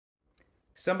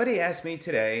Somebody asked me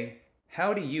today,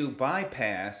 how do you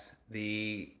bypass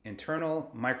the internal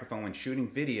microphone when shooting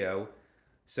video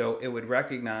so it would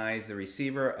recognize the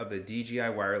receiver of the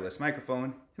DJI wireless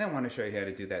microphone? And I want to show you how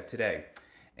to do that today.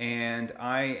 And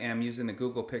I am using the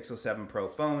Google Pixel 7 Pro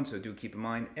phone, so do keep in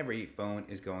mind every phone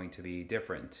is going to be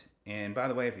different. And by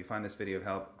the way, if you find this video of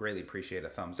help, greatly appreciate a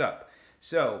thumbs up.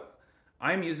 So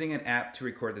I'm using an app to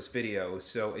record this video,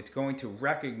 so it's going to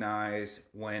recognize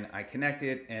when I connect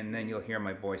it, and then you'll hear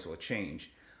my voice will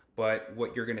change. But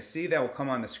what you're going to see that will come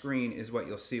on the screen is what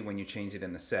you'll see when you change it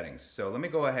in the settings. So let me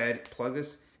go ahead, plug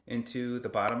this into the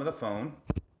bottom of the phone.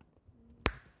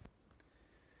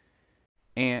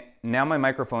 And now my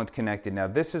microphone's connected. Now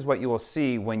this is what you will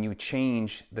see when you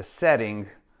change the setting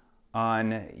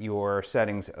on your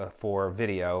settings for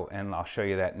video, and I'll show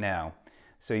you that now.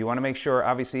 So you want to make sure,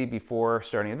 obviously, before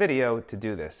starting a video to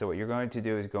do this. So what you're going to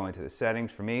do is go into the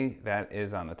settings. For me, that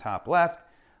is on the top left.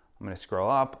 I'm going to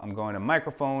scroll up. I'm going to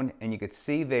microphone, and you can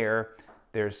see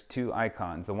there's two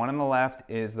icons. The one on the left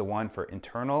is the one for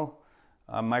internal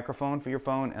microphone for your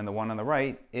phone, and the one on the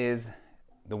right is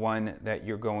the one that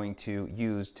you're going to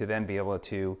use to then be able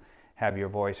to have your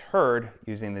voice heard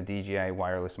using the DJI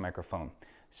wireless microphone.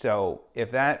 So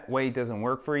if that way doesn't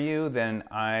work for you, then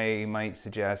I might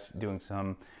suggest doing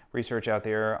some research out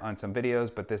there on some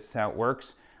videos, but this is how it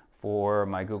works for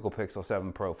my Google Pixel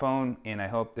 7 Pro phone, and I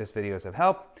hope this video is of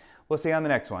help. We'll see you on the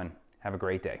next one. Have a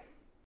great day.